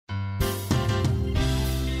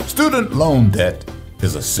Student loan debt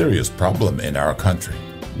is a serious problem in our country.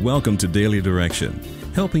 Welcome to Daily Direction,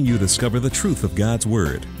 helping you discover the truth of God's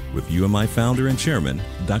Word with UMI founder and chairman,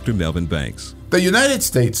 Dr. Melvin Banks. The United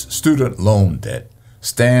States student loan debt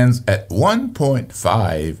stands at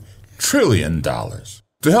 $1.5 trillion. To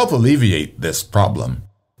help alleviate this problem,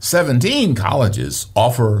 17 colleges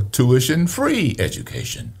offer tuition-free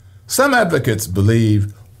education. Some advocates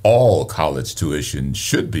believe all college tuition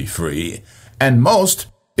should be free, and most,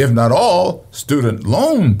 if not all, student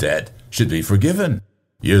loan debt should be forgiven.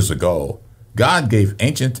 Years ago, God gave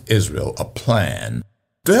ancient Israel a plan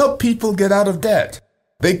to help people get out of debt.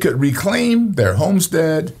 They could reclaim their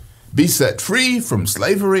homestead, be set free from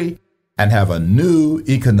slavery, and have a new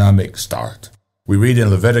economic start. We read in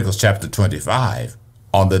Leviticus chapter 25,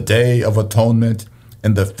 "On the day of atonement,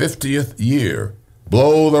 in the 50th year,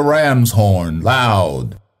 blow the ram's horn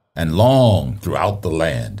loud and long throughout the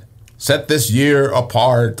land. Set this year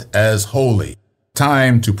apart as holy,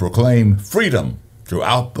 time to proclaim freedom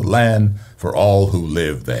throughout the land for all who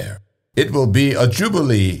live there. It will be a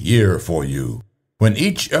jubilee year for you, when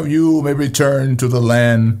each of you may return to the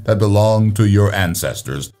land that belonged to your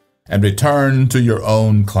ancestors and return to your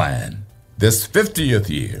own clan. This 50th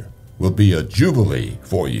year will be a jubilee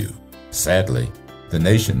for you." Sadly, the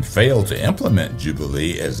nation failed to implement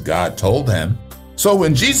jubilee as God told them. So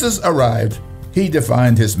when Jesus arrived, he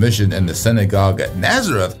defined his mission in the synagogue at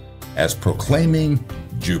Nazareth as proclaiming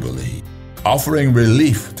jubilee, offering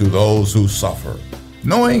relief to those who suffer.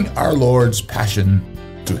 Knowing our Lord's passion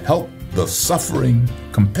to help the suffering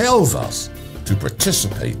compels us to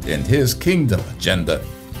participate in his kingdom agenda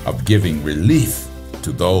of giving relief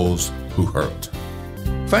to those who hurt.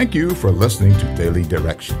 Thank you for listening to Daily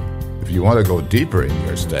Direction. If you want to go deeper in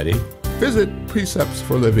your study, visit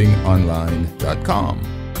preceptsforlivingonline.com.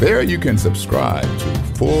 There you can subscribe to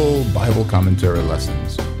full Bible commentary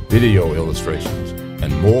lessons, video illustrations,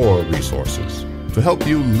 and more resources to help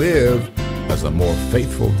you live as a more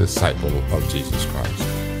faithful disciple of Jesus Christ.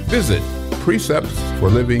 Visit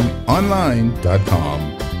preceptsforlivingonline.com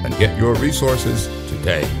and get your resources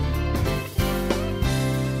today.